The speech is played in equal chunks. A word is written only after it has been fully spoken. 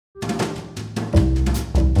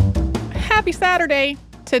Happy Saturday!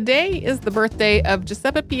 Today is the birthday of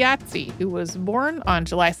Giuseppe Piazzi, who was born on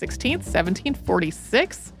July 16th,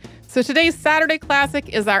 1746. So today's Saturday Classic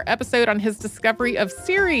is our episode on his discovery of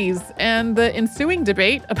Ceres and the ensuing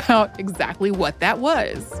debate about exactly what that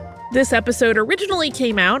was. This episode originally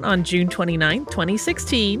came out on June 29,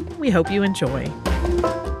 2016. We hope you enjoy.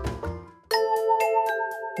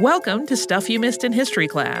 Welcome to Stuff You Missed in History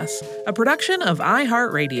Class, a production of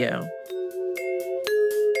iHeartRadio.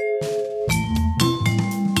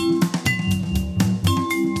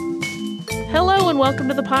 Hello and welcome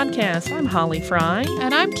to the podcast. I'm Holly Fry.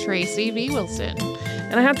 And I'm Tracy V. Wilson.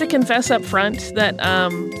 And I have to confess up front that,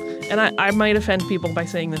 and I might offend people by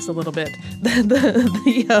saying this a little bit,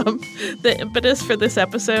 the impetus for this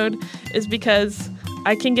episode is because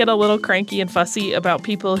I can get a little cranky and fussy about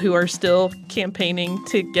people who are still campaigning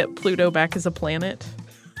to get Pluto back as a planet.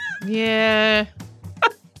 Yeah.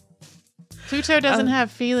 Pluto doesn't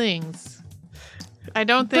have feelings. I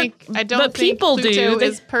don't think people Pluto do.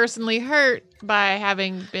 is personally hurt by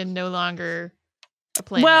having been no longer a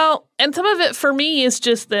planet. Well, and some of it for me is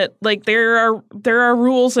just that, like, there are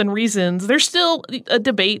rules and reasons. There's still a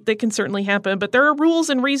debate that can certainly happen, but there are rules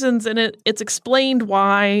and reasons, and it's explained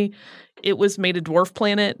why it was made a dwarf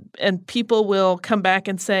planet, and people will come back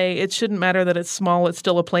and say it shouldn't matter that it's small, it's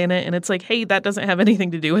still a planet, and it's like, hey, that doesn't have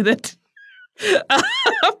anything to do with it.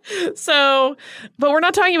 But we're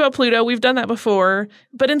not talking about Pluto. We've done that before.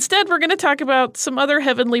 But instead, we're going to talk about some other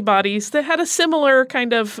heavenly bodies that had a similar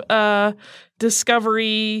kind of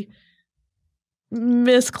discovery,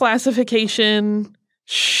 misclassification,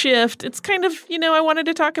 shift. It's kind of, I wanted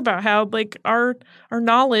to talk about how, like, our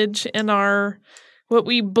knowledge and what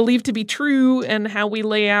we believe to be true and how we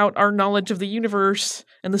lay out our knowledge of the universe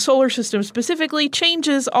and the solar system specifically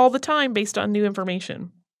changes all the time based on new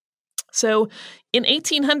information. So in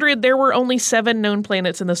 1800, there were only 7 known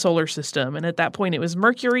planets in the solar system. And at that point, it was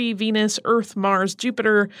Mercury, Venus, Earth, Mars,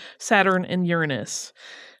 Jupiter, Saturn, and Uranus.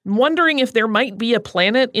 Wondering if there might be a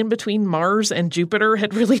planet in between Mars and Jupiter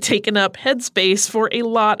had really taken up headspace for a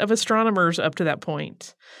lot of astronomers up to that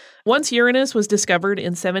point. Once Uranus was discovered in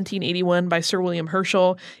 1781 by Sir William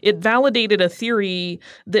Herschel, it validated a theory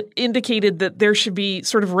that indicated that there should be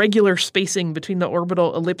sort of regular spacing between the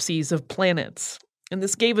orbital ellipses of planets. And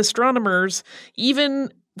this gave astronomers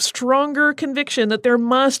even stronger conviction that there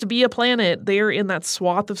must be a planet there in that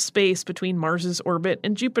swath of space between Mars's orbit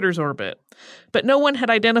and Jupiter's orbit. But no one had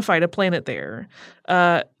identified a planet there.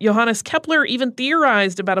 Johannes Kepler even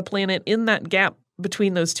theorized about a planet in that gap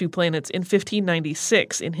between those two planets in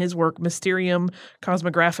 1596 in his work Mysterium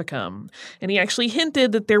Cosmographicum. And he actually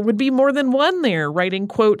hinted that there would be more than one there, writing,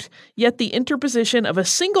 quote, "Yet the interposition of a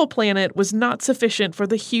single planet was not sufficient for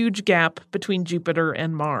the huge gap between Jupiter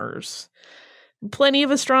and Mars." Plenty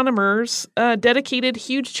of astronomers dedicated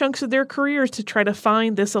huge chunks of their careers to try to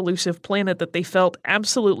find this elusive planet that they felt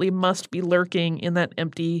absolutely must be lurking in that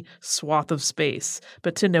empty swath of space,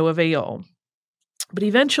 but to no avail. But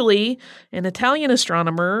eventually, an Italian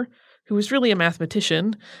astronomer, who was really a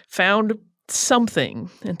mathematician, found something.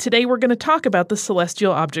 And today we're going to talk about the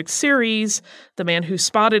celestial object Ceres, the man who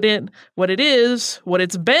spotted it, what it is, what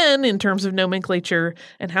it's been in terms of nomenclature,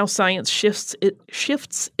 and how science shifts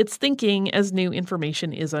its thinking as new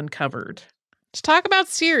information is uncovered. To talk about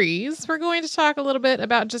Ceres, we're going to talk a little bit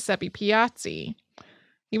about Giuseppe Piazzi.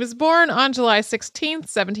 He was born on July 16th,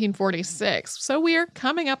 1746, so we are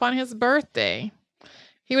coming up on his birthday.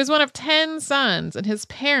 He was one of 10 sons, and his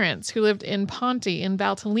parents, who lived in Ponte in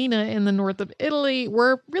Valtellina in the north of Italy,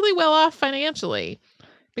 were really well off financially.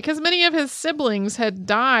 Because many of his siblings had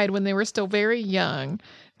died when they were still very young,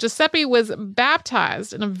 Giuseppe was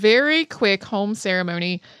baptized in a very quick home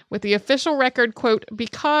ceremony with the official record, quote,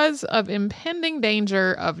 "because of impending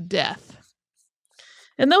danger of death."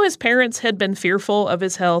 And though his parents had been fearful of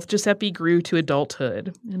his health, Giuseppe grew to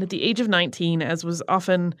adulthood. And at the age of 19, as was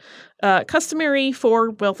often customary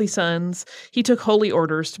for wealthy sons, he took holy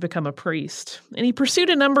orders to become a priest. And he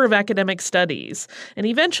pursued a number of academic studies. And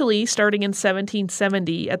eventually, starting in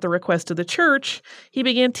 1770, at the request of the church, he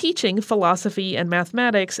began teaching philosophy and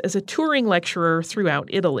mathematics as a touring lecturer throughout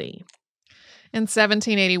Italy. In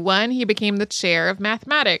 1781, he became the chair of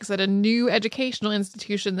mathematics at a new educational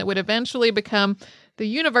institution that would eventually become the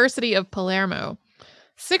University of Palermo.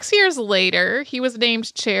 6 years later, he was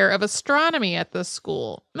named chair of astronomy at the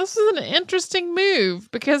school. This was an interesting move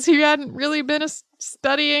because he hadn't really been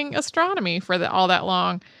studying astronomy for all that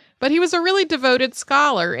long. But he was a really devoted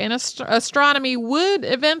scholar, and astronomy would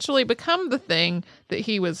eventually become the thing that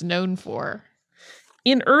he was known for.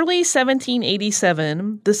 In early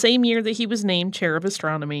 1787, the same year that he was named chair of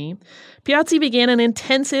astronomy, Piazzi began an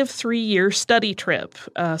intensive 3-year study trip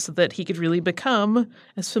so that he could really become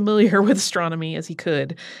as familiar with astronomy as he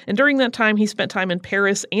could. And during that time, he spent time in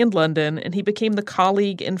Paris and London, and he became the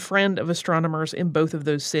colleague and friend of astronomers in both of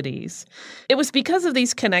those cities. It was because of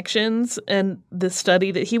these connections and this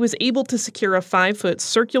study that he was able to secure a 5-foot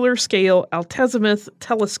circular scale altazimuth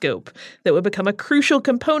telescope that would become a crucial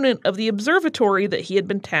component of the observatory that he had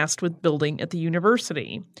been tasked with building at the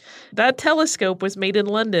university. That telescope was made in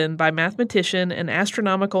London by mathematician and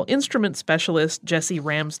astronomical instrument specialist Jesse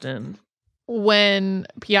Ramsden. When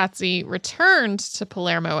Piazzi returned to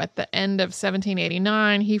Palermo at the end of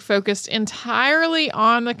 1789, he focused entirely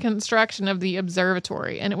on the construction of the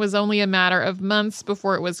observatory, and it was only a matter of months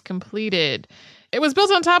before it was completed. It was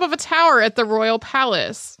built on top of a tower at the Royal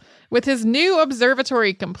Palace. With his new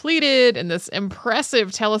observatory completed and this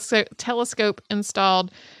impressive telescope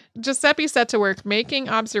installed, Giuseppe set to work making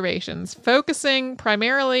observations, focusing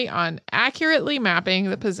primarily on accurately mapping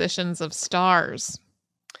the positions of stars.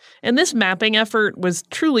 And this mapping effort was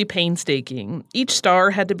truly painstaking. Each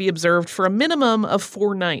star had to be observed for a minimum of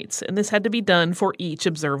 4 nights, and this had to be done for each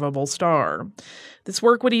observable star. This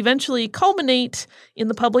work would eventually culminate in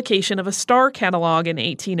the publication of a star catalog in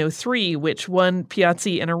 1803, which won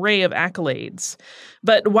Piazzi an array of accolades.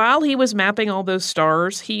 But while he was mapping all those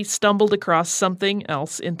stars, he stumbled across something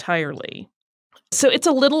else entirely. So it's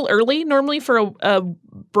a little early normally for a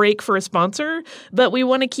break for a sponsor, but we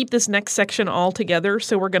want to keep this next section all together.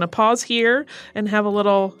 So we're going to pause here and have a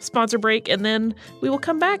little sponsor break, and then we will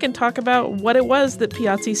come back and talk about what it was that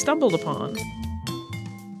Piazzi stumbled upon.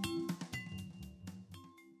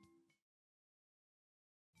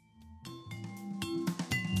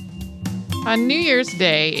 On New Year's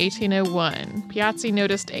Day, 1801, Piazzi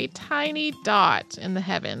noticed a tiny dot in the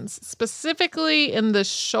heavens, specifically in the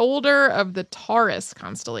shoulder of the Taurus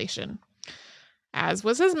constellation. As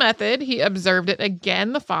was his method, he observed it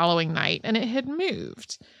again the following night, and it had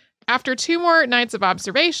moved. After 2 more nights of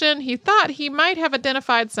observation, he thought he might have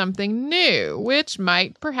identified something new, which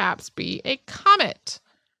might perhaps be a comet.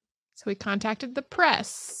 So he contacted the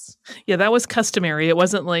press. Yeah, that was customary. It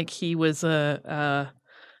wasn't like he was a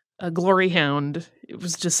glory hound. It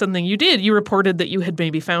was just something you did. You reported that you had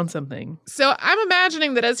maybe found something. So I'm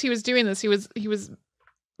imagining that as he was doing this, he was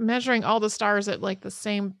measuring all the stars at like the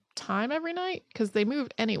same time every night because they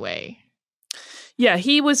moved anyway. Yeah,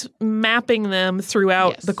 he was mapping them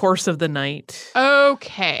throughout the course of the night.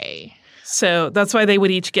 Okay. So that's why they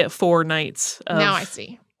would each get 4 nights of now I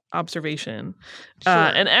see. Observation. Sure.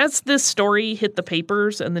 And as this story hit the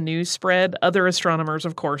papers and the news spread, other astronomers,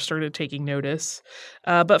 of course, started taking notice.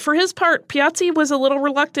 But for his part, Piazzi was a little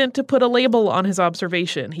reluctant to put a label on his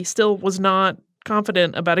observation. He still was not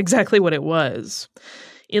confident about exactly what it was.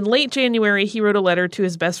 In late January, he wrote a letter to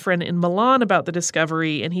his best friend in Milan about the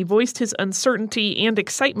discovery, and he voiced his uncertainty and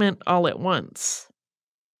excitement all at once.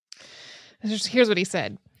 Here's what he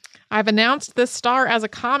said. I've announced this star as a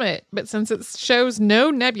comet, but since it shows no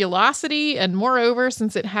nebulosity, and moreover,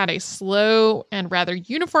 since it had a slow and rather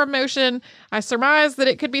uniform motion, I surmise that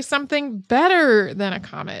it could be something better than a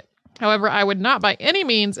comet. However, I would not by any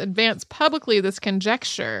means advance publicly this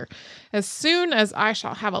conjecture. As soon as I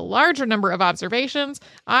shall have a larger number of observations,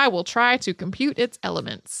 I will try to compute its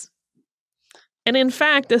elements. And in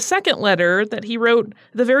fact, a second letter that he wrote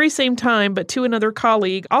at the very same time, but to another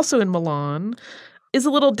colleague, also in Milan, is a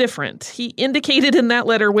little different. He indicated in that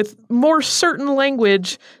letter with more certain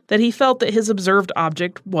language that he felt that his observed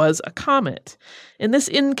object was a comet. And this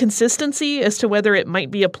inconsistency as to whether it might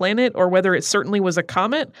be a planet or whether it certainly was a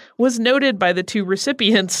comet was noted by the 2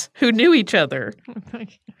 recipients who knew each other.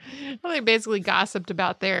 Well, they basically gossiped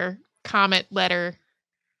about their comet letter.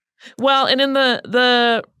 Well, and in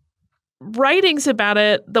the writings about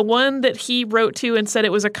it, the one that he wrote to and said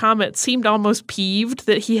it was a comet seemed almost peeved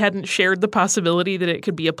that he hadn't shared the possibility that it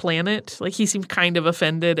could be a planet. Like he seemed kind of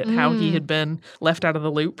offended at how he had been left out of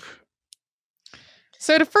the loop.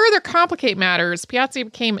 So to further complicate matters, Piazzi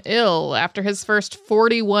became ill after his first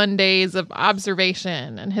 41 days of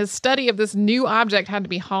observation, and his study of this new object had to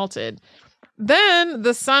be halted. Then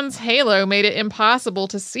the sun's halo made it impossible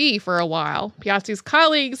to see for a while. Piazzi's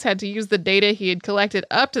colleagues had to use the data he had collected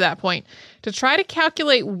up to that point to try to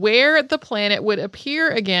calculate where the planet would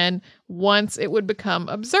appear again once it would become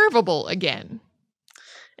observable again.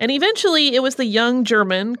 And eventually it was the young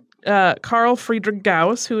German, Carl Friedrich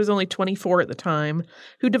Gauss, who was only 24 at the time,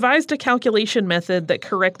 who devised a calculation method that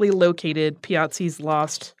correctly located Piazzi's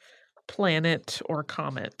lost planet or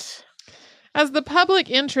comet. As the public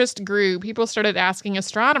interest grew, people started asking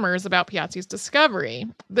astronomers about Piazzi's discovery.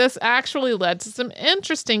 This actually led to some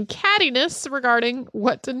interesting cattiness regarding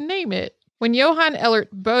what to name it. When Johann Elert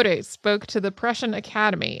Bode spoke to the Prussian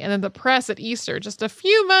Academy and then the press at Easter just a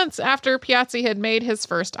few months after Piazzi had made his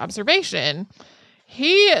first observation,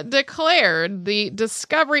 he declared the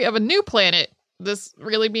discovery of a new planet, this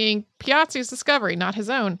really being Piazzi's discovery, not his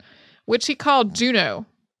own, which he called Juno.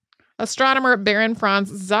 Astronomer Baron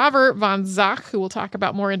Franz Xaver von Zach, who we'll talk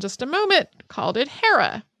about more in just a moment, called it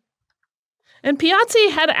Hera. And Piazzi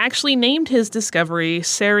had actually named his discovery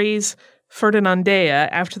Ceres Ferdinandea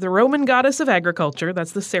after the Roman goddess of agriculture,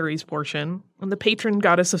 that's the Ceres portion, and the patron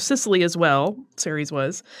goddess of Sicily as well, Ceres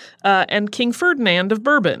was, and King Ferdinand of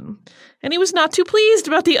Bourbon. And he was not too pleased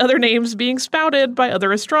about the other names being spouted by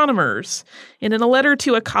other astronomers. And in a letter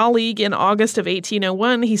to a colleague in August of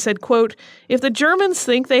 1801, he said, quote, "If the Germans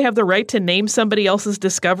think they have the right to name somebody else's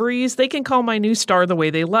discoveries, they can call my new star the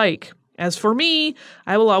way they like. As for me,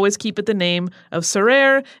 I will always keep it the name of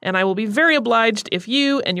Ceres, and I will be very obliged if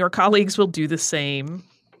you and your colleagues will do the same."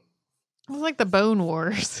 It's like the Bone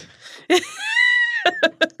Wars.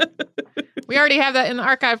 We already have that in the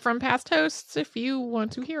archive from past hosts if you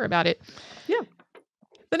want to hear about it. Yeah.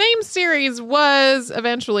 The name Ceres was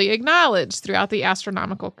eventually acknowledged throughout the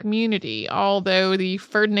astronomical community, although the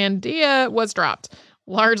Ferdinandea was dropped,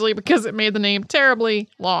 largely because it made the name terribly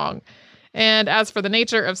long. And as for the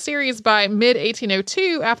nature of Ceres, by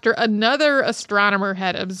mid-1802, after another astronomer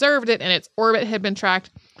had observed it and its orbit had been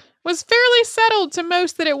tracked, was fairly settled to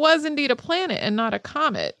most that it was indeed a planet and not a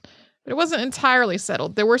comet. But it wasn't entirely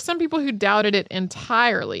settled. There were some people who doubted it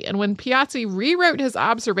entirely, and when Piazzi rewrote his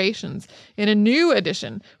observations in a new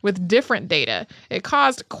edition with different data, it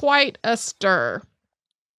caused quite a stir.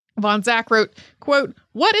 Von Zach wrote, quote,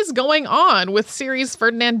 "What is going on with Ceres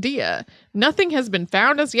Ferdinandea? Nothing has been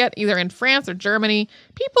found as yet, either in France or Germany.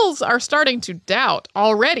 Peoples are starting to doubt.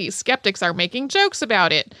 Already, skeptics are making jokes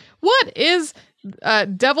about it. What is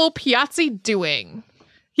Devil Piazzi doing?"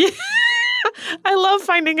 Yeah. I love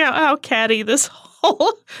finding out how catty this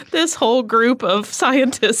whole group of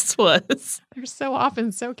scientists was. They're so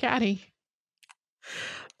often so catty.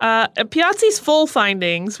 Piazzi's full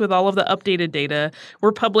findings with all of the updated data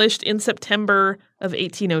were published in September of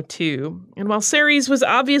 1802. And while Ceres was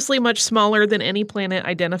obviously much smaller than any planet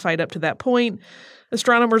identified up to that point,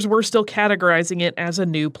 astronomers were still categorizing it as a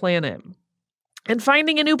new planet. And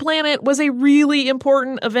finding a new planet was a really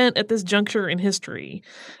important event at this juncture in history.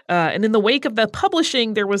 And in the wake of the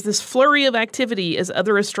publishing, there was this flurry of activity as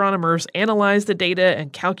other astronomers analyzed the data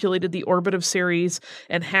and calculated the orbit of Ceres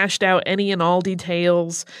and hashed out any and all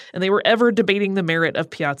details, and they were ever debating the merit of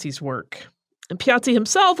Piazzi's work. And Piazzi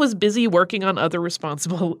himself was busy working on other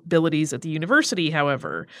responsibilities at the university,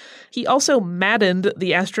 however. He also maddened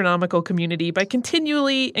the astronomical community by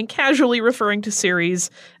continually and casually referring to Ceres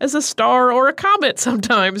as a star or a comet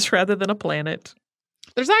sometimes rather than a planet.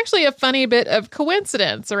 There's actually a funny bit of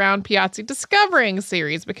coincidence around Piazzi discovering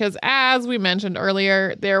Ceres because, as we mentioned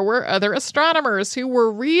earlier, there were other astronomers who were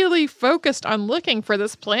really focused on looking for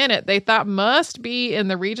this planet they thought must be in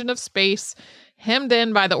the region of space hemmed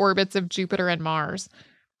in by the orbits of Jupiter and Mars.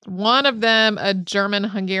 One of them, a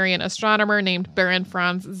German-Hungarian astronomer named Baron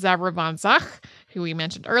Franz Xaver von Zach, who we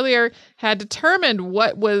mentioned earlier, had determined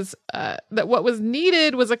that what was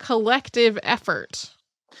needed was a collective effort.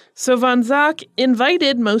 So von Zach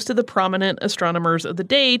invited most of the prominent astronomers of the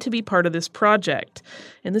day to be part of this project.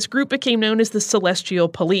 And this group became known as the Celestial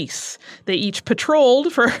Police. They each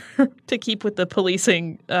patrolled, to keep with the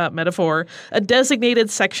policing metaphor, a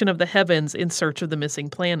designated section of the heavens in search of the missing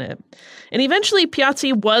planet. And eventually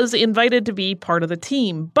Piazzi was invited to be part of the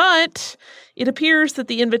team, but it appears that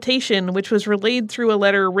the invitation, which was relayed through a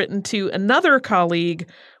letter written to another colleague,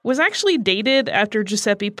 was actually dated after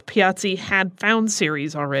Giuseppe Piazzi had found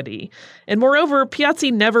Ceres already. And moreover,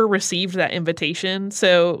 Piazzi never received that invitation,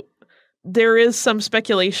 so there is some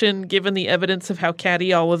speculation, given the evidence of how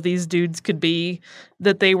catty all of these dudes could be,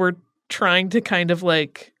 that they were trying to kind of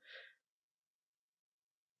like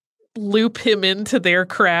loop him into their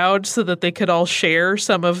crowd so that they could all share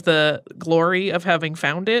some of the glory of having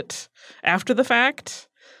found it after the fact.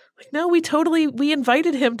 Like, no, we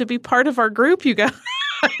invited him to be part of our group, you guys.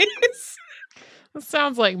 It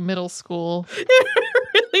sounds like middle school. It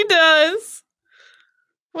really does.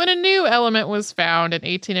 When a new element was found in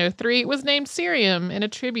 1803, it was named Cerium in a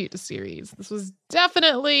tribute to Ceres. This was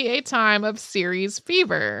definitely a time of Ceres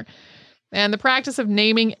fever. And the practice of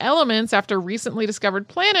naming elements after recently discovered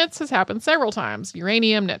planets has happened several times.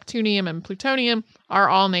 Uranium, Neptunium, and Plutonium are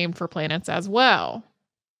all named for planets as well.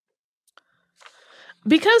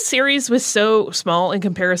 Because Ceres was so small in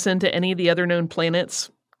comparison to any of the other known planets,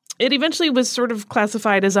 it eventually was sort of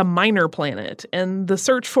classified as a minor planet, and the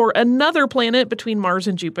search for another planet between Mars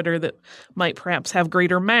and Jupiter that might perhaps have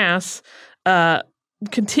greater mass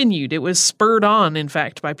continued. It was spurred on, in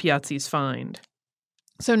fact, by Piazzi's find.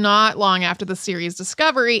 So not long after the Ceres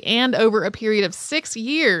discovery, and over a period of 6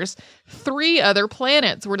 years, 3 other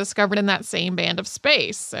planets were discovered in that same band of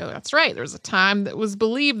space. So that's right. There was a time that was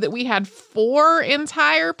believed that we had 4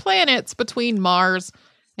 entire planets between Mars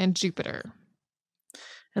and Jupiter.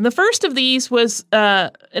 And the first of these was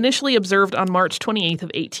initially observed on March 28th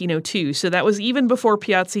of 1802. So that was even before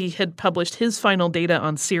Piazzi had published his final data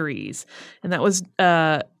on Ceres. And that was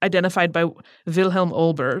identified by Wilhelm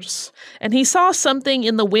Olbers. And he saw something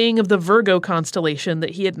in the wing of the Virgo constellation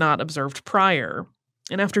that he had not observed prior.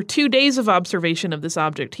 And after 2 days of observation of this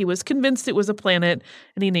object, he was convinced it was a planet,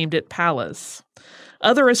 and he named it Pallas.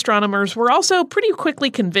 Other astronomers were also pretty quickly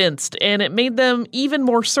convinced, and it made them even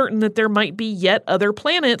more certain that there might be yet other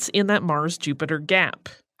planets in that Mars-Jupiter gap.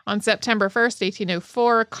 On September 1st,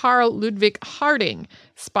 1804, Carl Ludwig Harding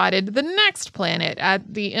spotted the next planet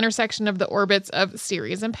at the intersection of the orbits of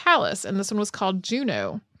Ceres and Pallas, and this one was called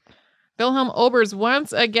Juno. Wilhelm Olbers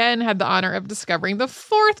once again had the honor of discovering the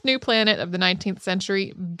 4th new planet of the 19th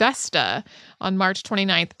century, Vesta, on March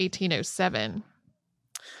 29th, 1807.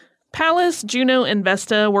 Pallas, Juno, and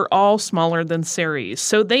Vesta were all smaller than Ceres,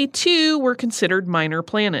 so they too were considered minor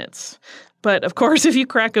planets. But of course, if you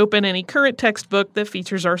crack open any current textbook that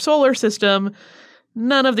features our solar system,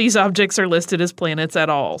 none of these objects are listed as planets at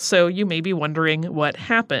all, so you may be wondering what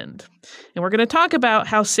happened. And we're going to talk about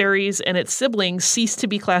how Ceres and its siblings ceased to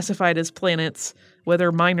be classified as planets,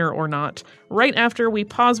 whether minor or not, right after we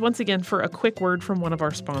pause once again for a quick word from one of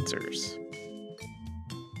our sponsors.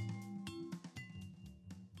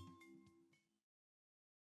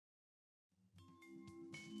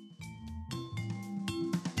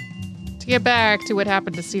 To get back to what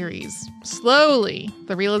happened to Ceres, slowly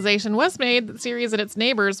the realization was made that Ceres and its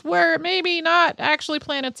neighbors were maybe not actually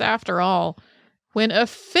planets after all. When a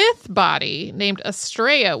 5th body named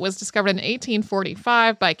Astrea was discovered in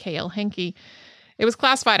 1845 by K.L. Henke, it was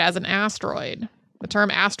classified as an asteroid. The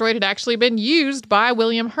term asteroid had actually been used by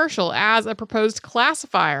William Herschel as a proposed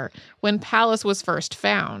classifier when Pallas was first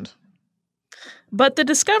found. But the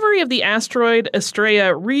discovery of the asteroid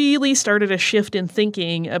Astrea really started a shift in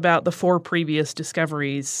thinking about the 4 previous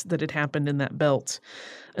discoveries that had happened in that belt.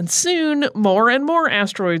 And soon, more and more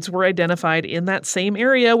asteroids were identified in that same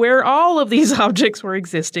area where all of these objects were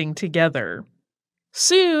existing together.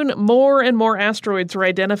 Soon, more and more asteroids were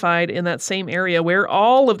identified in that same area where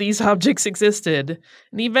all of these objects existed.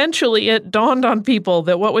 And eventually, it dawned on people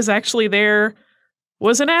that what was actually there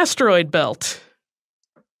was an asteroid belt.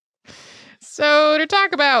 So to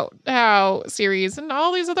talk about how Ceres and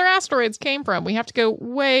all these other asteroids came from, we have to go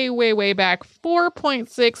way, way, way back,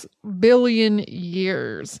 4.6 billion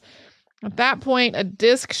years. At that point, a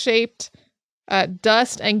disc-shaped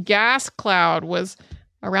dust and gas cloud was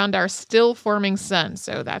around our still-forming sun.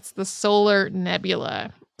 So that's the solar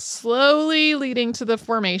nebula, slowly leading to the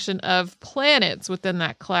formation of planets within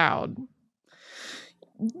that cloud.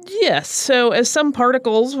 Yes, so as some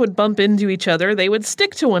particles would bump into each other, they would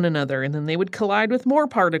stick to one another, and then they would collide with more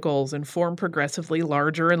particles and form progressively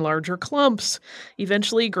larger and larger clumps,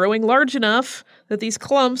 eventually growing large enough that these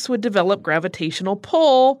clumps would develop gravitational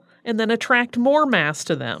pull and then attract more mass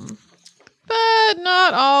to them. But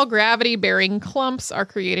not all gravity-bearing clumps are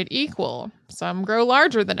created equal. Some grow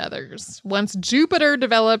larger than others. Once Jupiter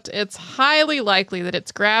developed, it's highly likely that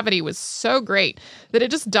its gravity was so great that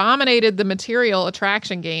it just dominated the material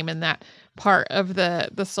attraction game in that part of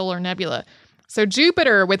the solar nebula. So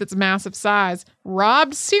Jupiter, with its massive size,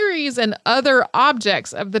 robbed Ceres and other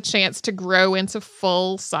objects of the chance to grow into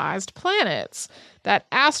full-sized planets. That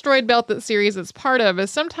asteroid belt that Ceres is part of is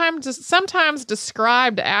sometimes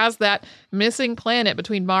described as that missing planet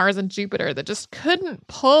between Mars and Jupiter that just couldn't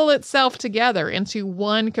pull itself together into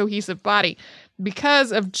one cohesive body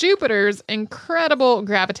because of Jupiter's incredible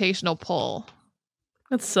gravitational pull.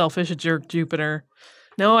 That's selfish, jerk Jupiter.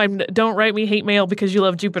 No, don't write me hate mail because you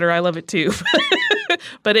love Jupiter. I love it too.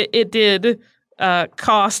 But it did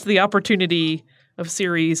cost the opportunity of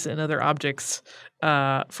Ceres and other objects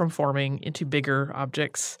from forming into bigger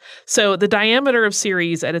objects. So the diameter of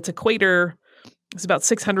Ceres at its equator is about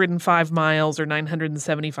 605 miles or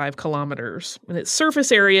 975 kilometers. And its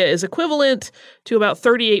surface area is equivalent to about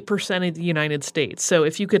 38% of the United States. So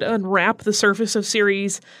if you could unwrap the surface of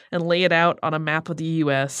Ceres and lay it out on a map of the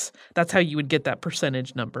U.S., that's how you would get that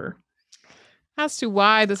percentage number. As to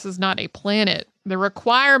why this is not a planet, the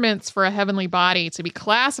requirements for a heavenly body to be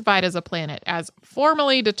classified as a planet, as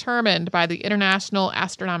formally determined by the International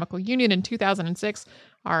Astronomical Union in 2006,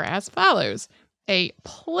 are as follows. A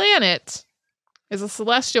planet is a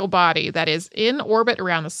celestial body that is in orbit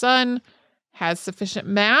around the sun, has sufficient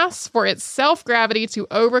mass for its self-gravity to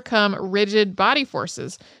overcome rigid body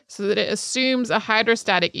forces so that it assumes a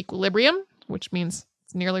hydrostatic equilibrium, which means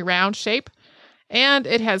it's nearly round shape, and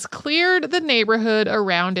it has cleared the neighborhood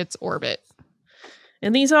around its orbit.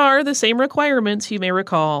 And these are the same requirements, you may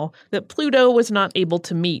recall, that Pluto was not able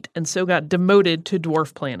to meet and so got demoted to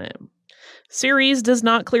dwarf planet. Ceres does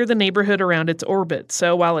not clear the neighborhood around its orbit,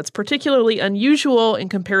 so while it's particularly unusual in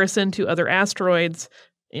comparison to other asteroids,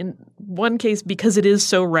 in one case because it is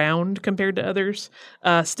so round compared to others,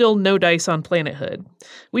 still no dice on planethood.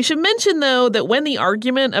 We should mention, though, that when the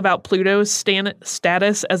argument about Pluto's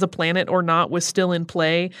status as a planet or not was still in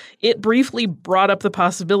play, it briefly brought up the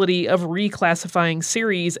possibility of reclassifying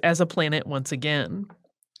Ceres as a planet once again.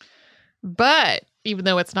 But even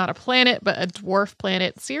though it's not a planet, but a dwarf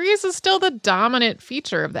planet, Ceres is still the dominant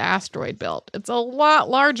feature of the asteroid belt. It's a lot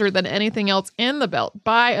larger than anything else in the belt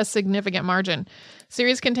by a significant margin.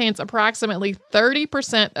 Ceres contains approximately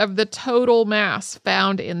 30% of the total mass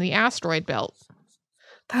found in the asteroid belt.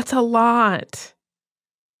 That's a lot.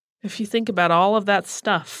 If you think about all of that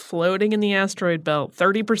stuff floating in the asteroid belt,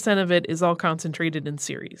 30% of it is all concentrated in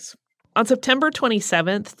Ceres. On September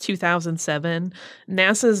 27th, 2007,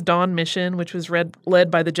 NASA's Dawn mission, which was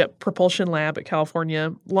led by the Jet Propulsion Lab at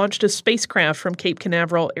California, launched a spacecraft from Cape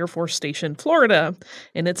Canaveral Air Force Station, Florida.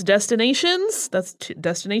 And its destinations, that's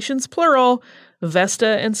destinations plural,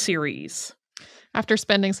 Vesta and Ceres. After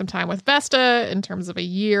spending some time with Vesta, in terms of a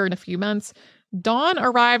year and a few months, Dawn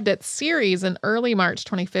arrived at Ceres in early March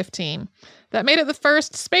 2015. That made it the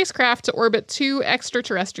first spacecraft to orbit 2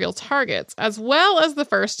 extraterrestrial targets, as well as the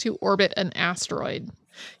first to orbit an asteroid.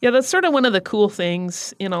 Yeah, that's sort of one of the cool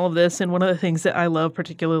things in all of this, and one of the things that I love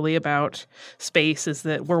particularly about space is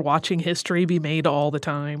that we're watching history be made all the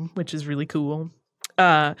time, which is really cool.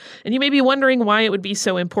 And you may be wondering why it would be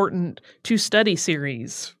so important to study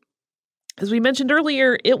Ceres. As we mentioned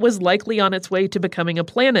earlier, it was likely on its way to becoming a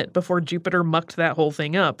planet before Jupiter mucked that whole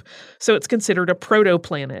thing up, so it's considered a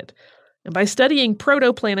protoplanet. And by studying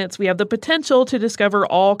protoplanets, we have the potential to discover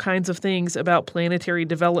all kinds of things about planetary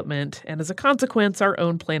development, and as a consequence, our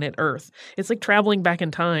own planet Earth. It's like traveling back in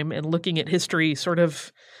time and looking at history sort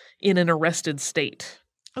of in an arrested state.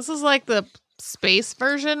 This is like the space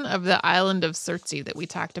version of the island of Ceres that we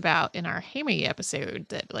talked about in our SYMHC episode,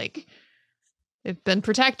 that like it's been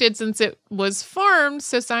protected since it was formed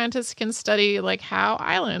so scientists can study like how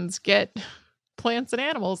islands get plants and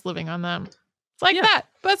animals living on them. It's like that,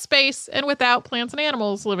 but space and without plants and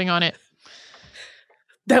animals living on it.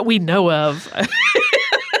 That we know of.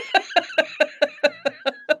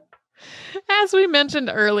 As we mentioned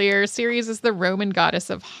earlier, Ceres is the Roman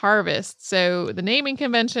goddess of harvest, so the naming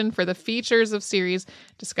convention for the features of Ceres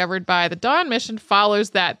discovered by the Dawn mission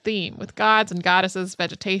follows that theme, with gods and goddesses,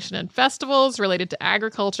 vegetation, and festivals related to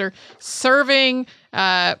agriculture serving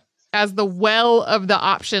as the well of the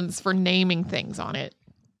options for naming things on it.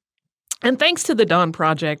 And thanks to the Dawn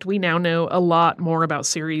Project, we now know a lot more about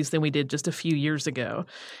Ceres than we did just a few years ago.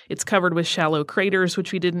 It's covered with shallow craters,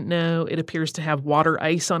 which we didn't know. It appears to have water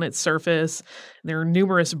ice on its surface. There are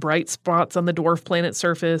numerous bright spots on the dwarf planet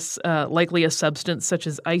surface, likely a substance such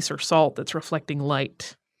as ice or salt that's reflecting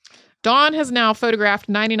light. Dawn has now photographed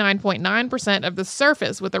 99.9% of the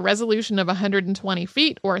surface with a resolution of 120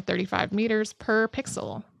 feet or 35 meters per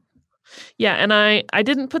pixel. Yeah, and I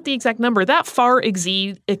didn't put the exact number. That far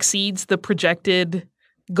exceeds the projected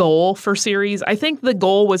goal for Ceres. I think the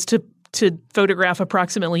goal was to photograph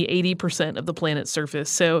approximately 80% of the planet's surface.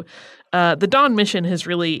 So the Dawn mission has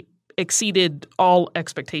really exceeded all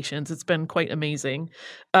expectations. It's been quite amazing.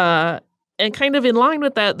 And kind of in line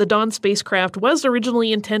with that, the Dawn spacecraft was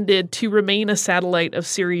originally intended to remain a satellite of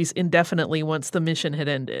Ceres indefinitely once the mission had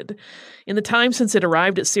ended. In the time since it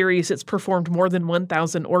arrived at Ceres, it's performed more than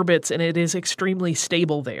 1,000 orbits, and it is extremely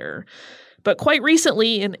stable there. But quite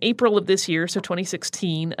recently, in April of this year, so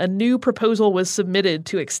 2016, a new proposal was submitted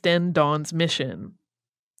to extend Dawn's mission.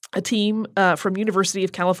 A team from University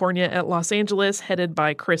of California at Los Angeles, headed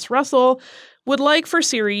by Chris Russell, would like for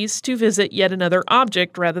Ceres to visit yet another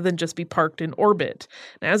object rather than just be parked in orbit.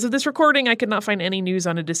 Now, as of this recording, I could not find any news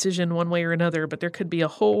on a decision one way or another, but there could be a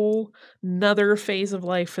whole nother phase of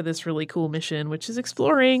life for this really cool mission, which is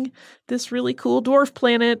exploring this really cool dwarf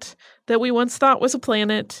planet that we once thought was a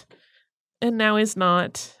planet and now is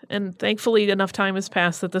not. And thankfully, enough time has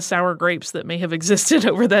passed that the sour grapes that may have existed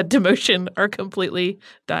over that demotion are completely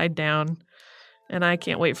died down. And I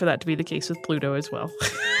can't wait for that to be the case with Pluto as well.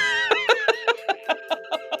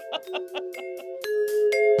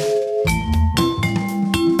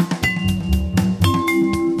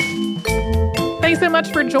 Thanks so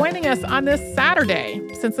much for joining us on this Saturday.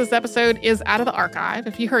 Since this episode is out of the archive,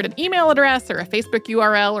 if you heard an email address or a Facebook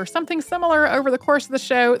URL or something similar over the course of the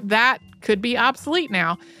show, that could be obsolete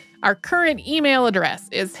now. Our current email address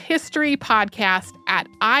is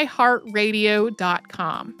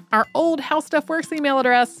historypodcast@iHeartRadio.com. Our old How Stuff Works email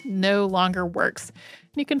address no longer works.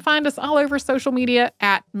 You can find us all over social media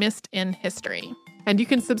at Missed in History. And you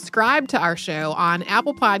can subscribe to our show on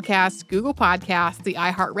Apple Podcasts, Google Podcasts, the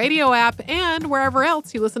iHeartRadio app, and wherever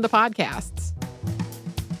else you listen to podcasts.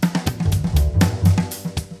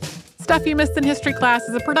 Stuff You Missed in History Class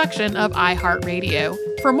is a production of iHeartRadio.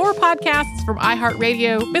 For more podcasts from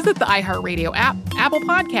iHeartRadio, visit the iHeartRadio app, Apple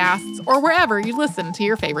Podcasts, or wherever you listen to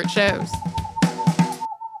your favorite shows.